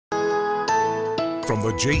From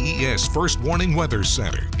the JES First Warning Weather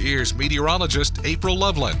Center, here's meteorologist April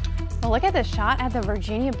Loveland. Well, look at the shot at the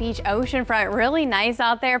Virginia Beach oceanfront. Really nice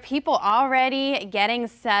out there. People already getting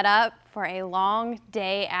set up for a long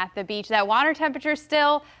day at the beach. That water temperature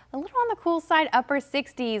still a little on the cool side, upper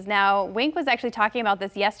 60s. Now, Wink was actually talking about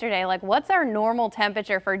this yesterday, like what's our normal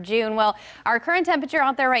temperature for June? Well, our current temperature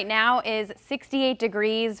out there right now is 68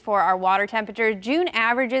 degrees for our water temperature. June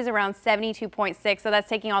averages around 72.6, so that's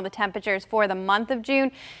taking all the temperatures for the month of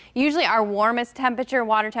June. Usually our warmest temperature,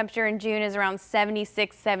 water temperature in June is around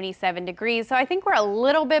 76, 77 degrees. So I think we're a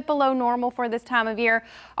little bit below normal for this time of year.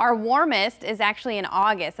 Our warmest is actually in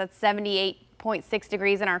August. That's 78.6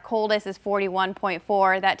 degrees, and our coldest is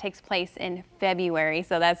 41.4. That takes place in February.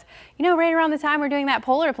 So that's, right around the time we're doing that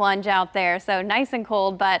polar plunge out there. So nice and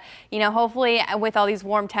cold, but, hopefully with all these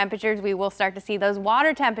warm temperatures, we will start to see those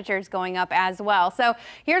water temperatures going up as well. So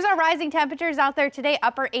here's our rising temperatures out there today,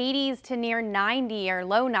 upper 80s to near 90 or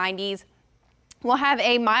low 90s. We'll have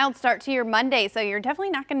a mild start to your Monday, so you're definitely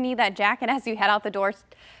not going to need that jacket as you head out the doors.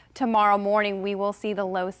 Tomorrow morning, we will see the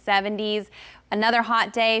low 70s. Another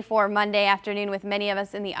hot day for Monday afternoon with many of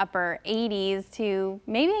us in the upper 80s to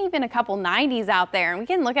maybe even a couple 90s out there. And we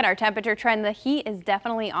can look at our temperature trend. The heat is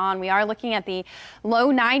definitely on. We are looking at the low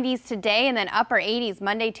 90s today and then upper 80s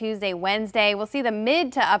Monday, Tuesday, Wednesday. We'll see the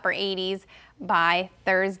mid to upper 80s by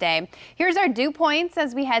Thursday. Here's our dew points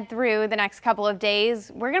as we head through the next couple of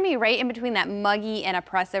days. We're going to be right in between that muggy and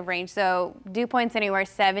oppressive range. So dew points anywhere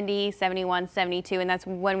 70, 71, 72, and that's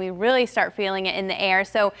when we really start feeling it in the air.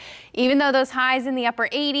 So even though those highs in the upper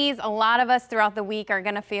 80s, a lot of us throughout the week are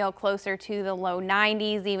going to feel closer to the low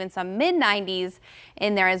 90s, even some mid 90s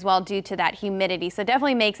in there as well due to that humidity. So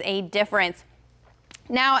definitely makes a difference.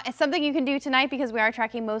 Now, something you can do tonight, because we are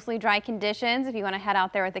tracking mostly dry conditions, if you want to head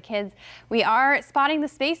out there with the kids, we are spotting the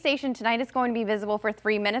space station tonight. It's going to be visible for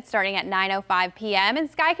 3 minutes starting at 9:05 p.m.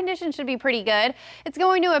 and sky conditions should be pretty good. It's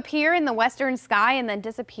going to appear in the western sky and then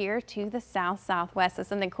disappear to the south-southwest. So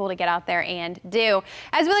something cool to get out there and do.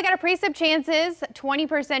 As we look at our precip chances,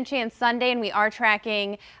 20% chance Sunday, and we are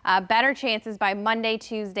tracking better chances by Monday,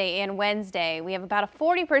 Tuesday, and Wednesday. We have about a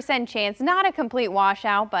 40% chance, not a complete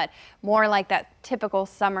washout, but more like that typical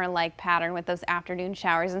summer-like pattern with those afternoon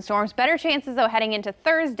showers and storms. Better chances, though, heading into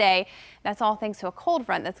Thursday. That's all thanks to a cold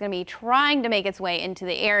front that's going to be trying to make its way into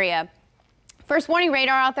the area. First warning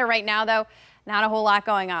radar out there right now, though. Not a whole lot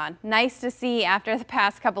going on. Nice to see after the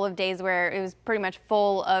past couple of days where it was pretty much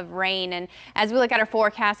full of rain. And as we look at our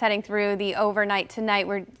forecast heading through the overnight tonight,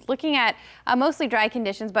 we're looking at mostly dry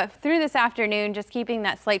conditions, but through this afternoon, just keeping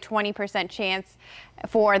that slight 20% chance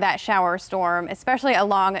for that shower storm, especially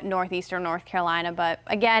along northeastern North Carolina. But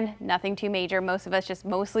again, nothing too major. Most of us just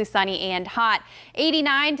mostly sunny and hot.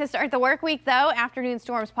 89 to start the work week, though. Afternoon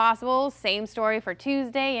storms possible. Same story for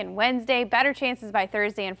Tuesday and Wednesday. Better chances by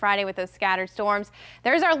Thursday and Friday with those scattered storms.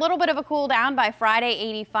 There's our little bit of a cool down by Friday,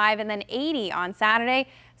 85, and then 80 on Saturday.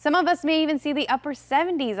 Some of us may even see the upper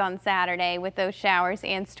 70s on Saturday with those showers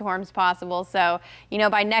and storms possible. So,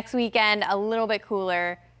 by next weekend, a little bit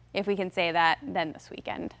cooler, if we can say that, than this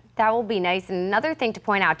weekend. That will be nice. And another thing to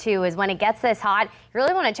point out, too, is when it gets this hot, you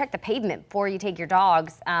really want to check the pavement before you take your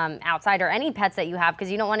dogs outside or any pets that you have,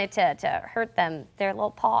 because you don't want it to hurt them, their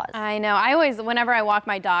little paws. I know. I always, whenever I walk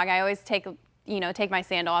my dog, I always take my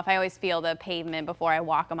sandal off. I always feel the pavement before I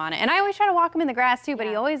walk him on it. And I always try to walk him in the grass, too, but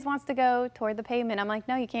he always wants to go toward the pavement. I'm like,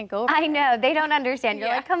 no, you can't go over there. I know. They don't understand. You're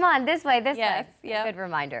like, come on, this way, this way. Yes. Good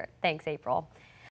reminder. Thanks, April.